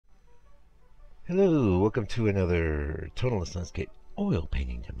Hello, welcome to another tonalist landscape oil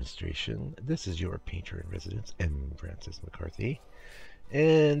painting demonstration. This is your painter in residence, M. Francis McCarthy.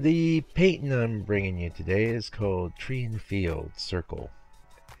 And the painting I'm bringing you today is called Tree in the Field Circle.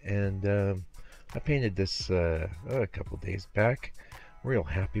 And I painted this a couple days back. Real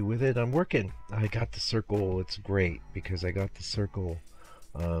happy with it. I got the circle. It's great because I got the circle.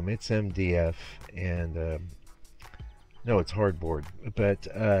 It's MDF and no, it's hardboard, but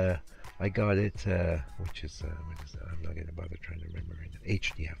I got it, which is what is that? I'm not going to bother trying to remember right now.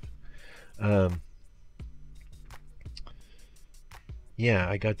 HDF. Um, yeah,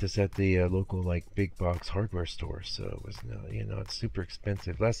 I got this at the local like big box hardware store, so it was no, it's super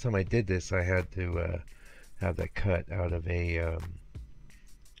expensive. Last time I did this, I had to have that cut out of uh,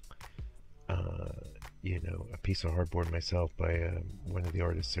 a piece of hardboard myself by one of the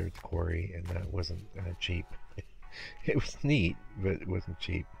artists there at the quarry, and that wasn't cheap. It was neat, but it wasn't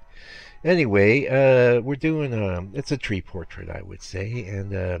cheap. Anyway, we're doing it's a tree portrait, I would say,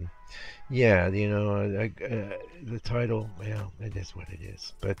 and yeah, the title, well, it is what it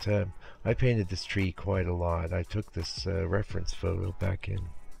is. But I painted this tree quite a lot. I took this reference photo back in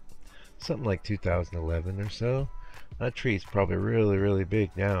something like 2011 or so. That tree is probably really, really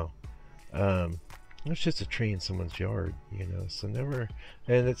big now. Um, it's just a tree in someone's yard, So never,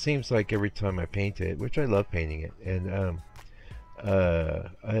 and it seems like every time I paint it, which I love painting it, and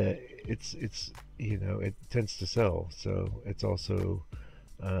it's it tends to sell, so it's also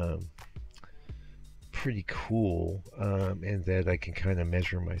um, pretty cool in that I can kind of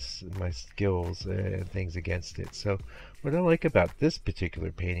measure my skills and things against it. So what I like about this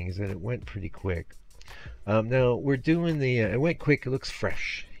particular painting is that it went pretty quick. Now we're doing it went quick. It looks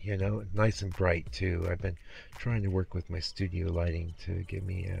fresh, nice and bright too. I've been trying to work with my studio lighting to give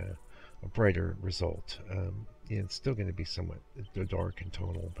me a brighter result. Yeah, it's still going to be somewhat dark and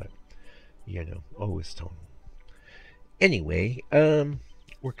tonal, but always tonal. Anyway,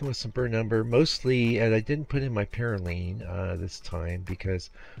 working with some burn umber mostly, and I didn't put in my Parylene this time because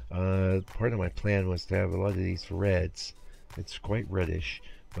part of my plan was to have a lot of these reds. It's quite reddish,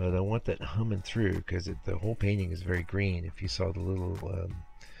 but I want that humming through because the whole painting is very green. If you saw the little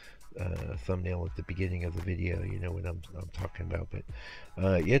thumbnail at the beginning of the video, you know what I'm talking about. But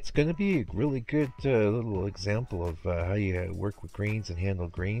yeah, it's going to be a really good little example of how you work with greens and handle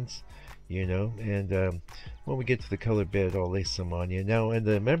greens, And when we get to the color bed, I'll lay some on you. Now, in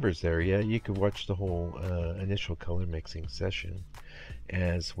the members area, you could watch the whole initial color mixing session,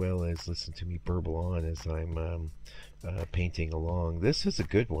 as well as listen to me burble on as I'm painting along. This is a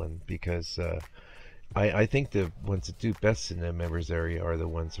good one because I think the ones that do best in the members area are the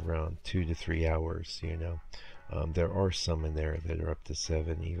ones around 2 to 3 hours. There are some in there that are up to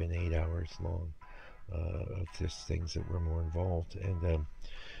 7, even 8 hours long of just things that were more involved. And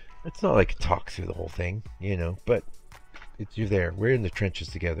it's not like a talk through the whole thing, but you're there. We're in the trenches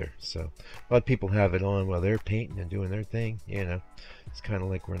together. So a lot of people have it on while they're painting and doing their thing. It's kind of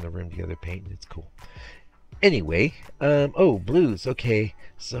like we're in the room together painting. It's cool. Anyway, oh, blues. Okay,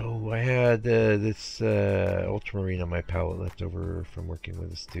 so I had this ultramarine on my palette left over from working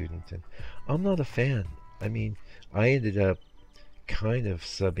with a student, and I'm not a fan. I mean, I ended up kind of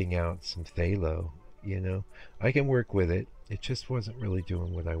subbing out some phthalo. I can work with it. It just wasn't really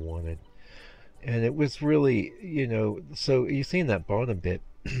doing what I wanted. And it was really, so you see in that bottom bit,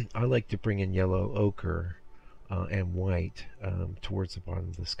 I like to bring in yellow ochre and white towards the bottom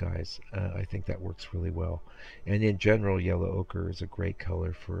of the skies. I think that works really well. And in general, yellow ochre is a great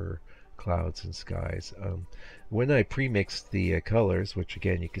color for clouds and skies. When I pre-mixed the colors, which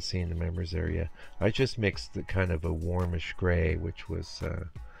again you can see in the members area, I just mixed the kind of a warmish gray, which was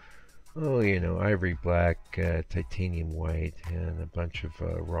ivory black, titanium white, and a bunch of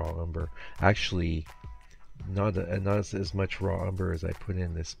raw umber. Actually, not as much raw umber as I put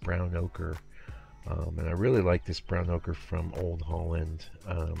in this brown ochre. And I really like this brown ochre from Old Holland.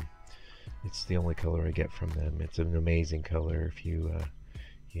 It's the only color I get from them. It's an amazing color if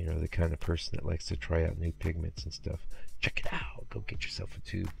the kind of person that likes to try out new pigments and stuff. Check it out. Go get yourself a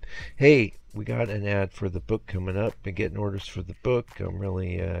tube. Hey, we got an ad for the book coming up. Been getting orders for the book. I'm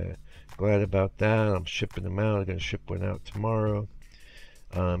really glad about that. I'm shipping them out. I'm going to ship one out tomorrow.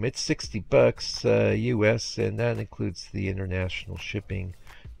 It's $60 US, and that includes the international shipping,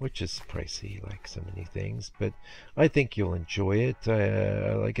 which is pricey like so many things, but I think you'll enjoy it.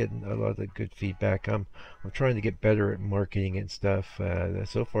 I like getting a lot of good feedback. I'm trying to get better at marketing and stuff.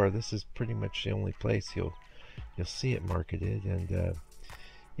 So far, this is pretty much the only place you'll see it marketed, and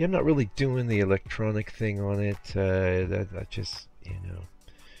I'm not really doing the electronic thing on it. That just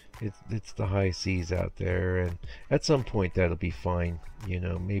it's the high seas out there, and at some point that'll be fine.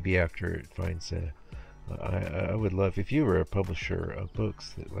 Maybe after it finds a. I would love if you were a publisher of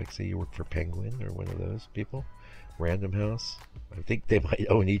books that, like, say you work for Penguin or one of those people, Random House. I think they might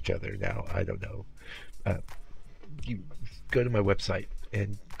own each other now. I don't know. Uh, you go to my website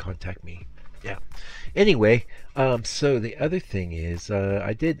and contact me. Yeah. Anyway, so the other thing is,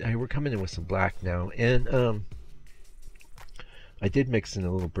 we're coming in with some black now, and I did mix in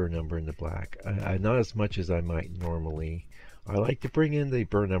a little burr number in the black. Not as much as I might normally. I like to bring in the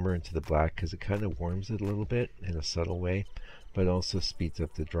burr number into the black because it kind of warms it a little bit in a subtle way, but also speeds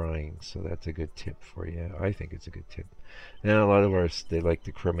up the drying. So that's a good tip for you. I think it's a good tip. Now a lot of ours, they like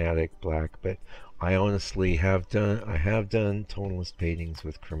the chromatic black, but I honestly have done tonalist paintings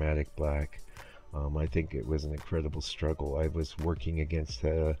with chromatic black. I think it was an incredible struggle. I was working against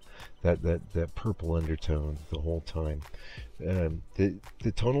that purple undertone the whole time. The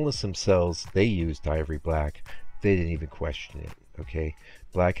tonalists themselves, they used ivory black. They didn't even question it. Okay,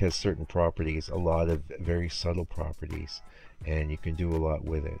 black has certain properties, a lot of very subtle properties, and you can do a lot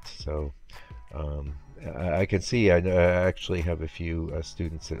with it. So I can see, I actually have a few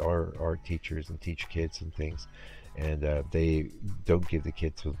students that are art teachers and teach kids and things, and they don't give the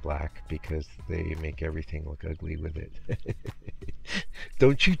kids with black because they make everything look ugly with it.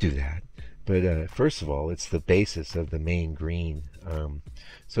 Don't you do that. But first of all, it's the basis of the main green.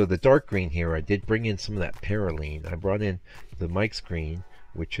 So the dark green here, I did bring in some of that Perylene. I brought in the Mike's green,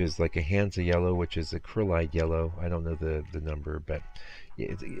 which is like a Hansa yellow, which is a acrylide yellow. I don't know the number, but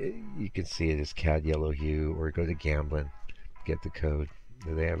you can see it as cad yellow hue, or go to Gamblin, get the code.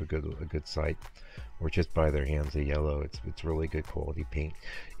 They have a good site, or just buy their Hansa yellow. It's really good quality paint.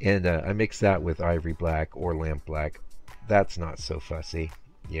 And I mix that with ivory black or lamp black. That's not so fussy,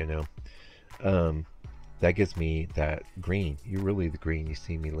 you know. That gives me that green. You're really the green you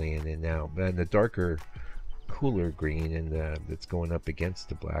see me laying in now. But the darker, cooler green, and that's going up against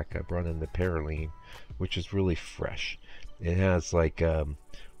the black, I brought in the Perylene, which is really fresh. It has like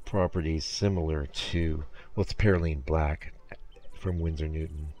properties similar to, well, it's Perylene black from Winsor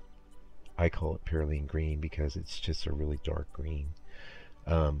Newton. I call it Perylene green because it's just a really dark green.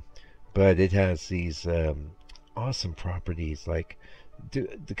 But it has these awesome properties, like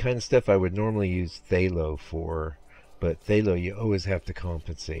the kind of stuff I would normally use phthalo for, but phthalo you always have to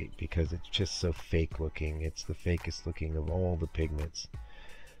compensate because it's just so fake looking. It's the fakest looking of all the pigments.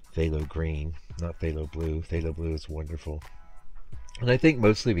 Phthalo green, not phthalo blue. Phthalo blue is wonderful. And I think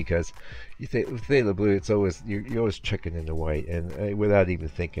mostly because with phthalo blue, it's always you're always checking into white, and without even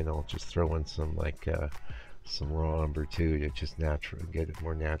thinking, I'll just throw in some some raw umber too to just get it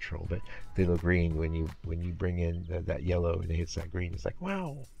more natural. But phthalo green, when you bring in that yellow and it hits that green, it's like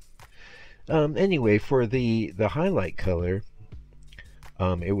wow. Anyway, for the highlight color,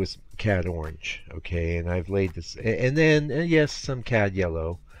 it was cad orange, okay, and I've laid this, and then yes, some cad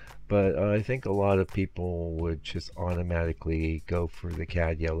yellow. But I think a lot of people would just automatically go for the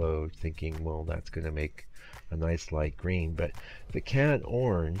cad yellow, thinking, well, that's going to make a nice light green. But the cad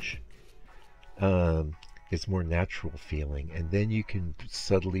orange is more natural feeling, and then you can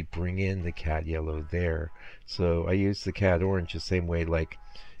subtly bring in the cad yellow there. So I use the cad orange the same way, like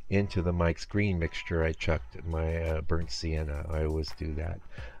into the Mike's green mixture I chucked my burnt sienna. I always do that.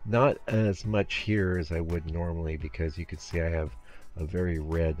 Not as much here as I would normally, because you can see I have a very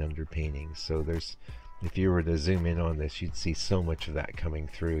red underpainting. So there's, if you were to zoom in on this, you'd see so much of that coming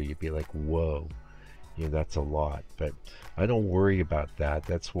through. You'd be like, whoa, that's a lot. But I don't worry about that.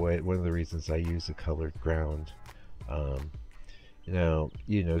 That's why one of the reasons I use a colored ground. Now,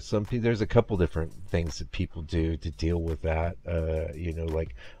 some people, there's a couple different things that people do to deal with that.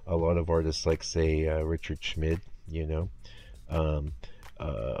 Like a lot of artists, like say Richard Schmid,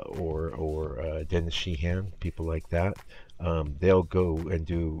 or Dennis Sheehan, people like that. They'll go and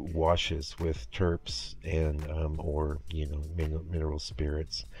do washes with terps and or mineral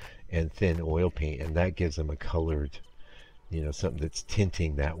spirits and thin oil paint, and that gives them a colored, something that's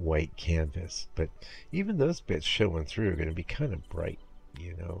tinting that white canvas. But even those bits showing through are going to be kind of bright.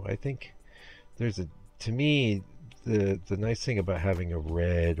 I think to me, the nice thing about having a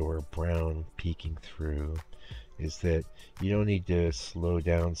red or a brown peeking through is that you don't need to slow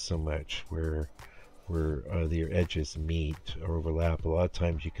down so much where your edges meet or overlap. A lot of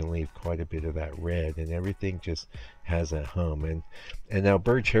times you can leave quite a bit of that red, and everything just has a hum. And now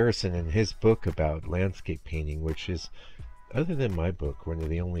Burge Harrison, in his book about landscape painting, which is, other than my book, one of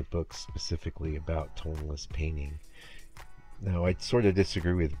the only books specifically about tonalist painting. Now I sort of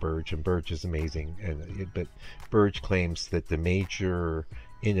disagree with Burge, and Burge is amazing, but Burge claims that the major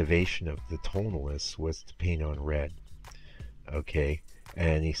innovation of the tonalists was to paint on red. Okay,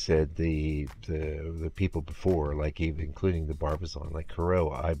 And he said the people before, like even including the Barbizon, like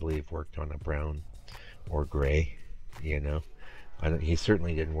Corot, I believe worked on a brown or gray. You know, he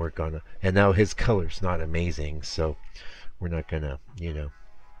certainly didn't work on a. And now his color's not amazing, so we're not gonna,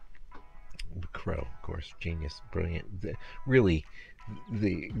 Crow, of course, genius, brilliant, really,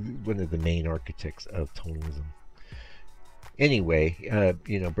 the one of the main architects of tonalism. Anyway,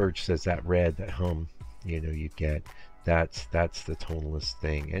 Burge says that red, that hum, you get, that's the tonalist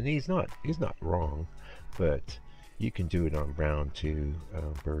thing, and he's not wrong, but you can do it on brown too,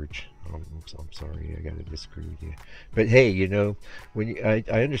 Burge. I'm sorry, I gotta disagree with you, but hey,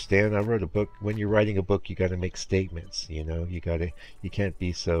 I understand. I wrote a book. When you're writing a book, you got to make statements. You can't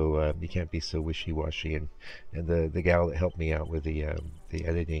be so wishy-washy. And the gal that helped me out with the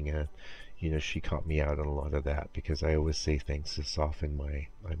editing, she caught me out on a lot of that, because I always say things to soften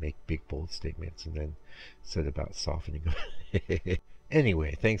I make big bold statements and then said about softening them.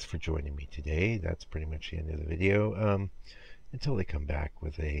 Anyway, thanks for joining me today. That's pretty much the end of the video. Until I come back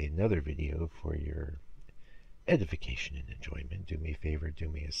with another video for your edification and enjoyment, do me a favor, do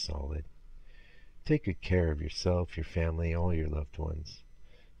me a solid. Take good care of yourself, your family, all your loved ones.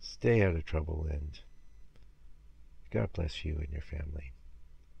 Stay out of trouble, and God bless you and your family.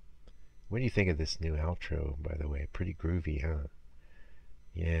 What do you think of this new outro, by the way? Pretty groovy, huh?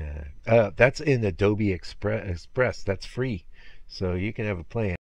 Yeah. That's in Adobe Express. That's free. So you can have a play.